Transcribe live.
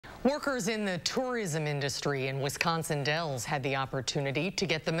Workers in the tourism industry in Wisconsin Dells had the opportunity to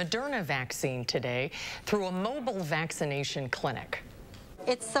get the Moderna vaccine today through a mobile vaccination clinic.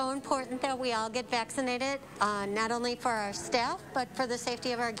 It's so important that we all get vaccinated, not only for our staff, but for the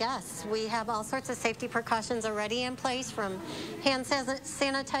safety of our guests. We have all sorts of safety precautions already in place, from hand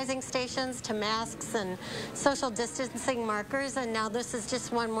sanitizing stations to masks and social distancing markers, and now this is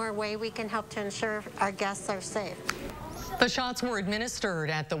just one more way we can help to ensure our guests are safe. The shots were administered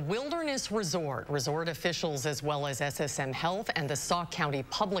at the Wilderness Resort. Resort officials, as well as SSM Health and the Sauk County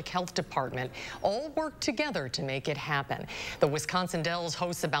Public Health Department, all worked together to make it happen. The Wisconsin Dells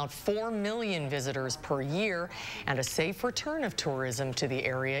hosts about 4 million visitors per year, and a safe return of tourism to the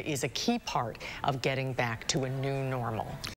area is a key part of getting back to a new normal.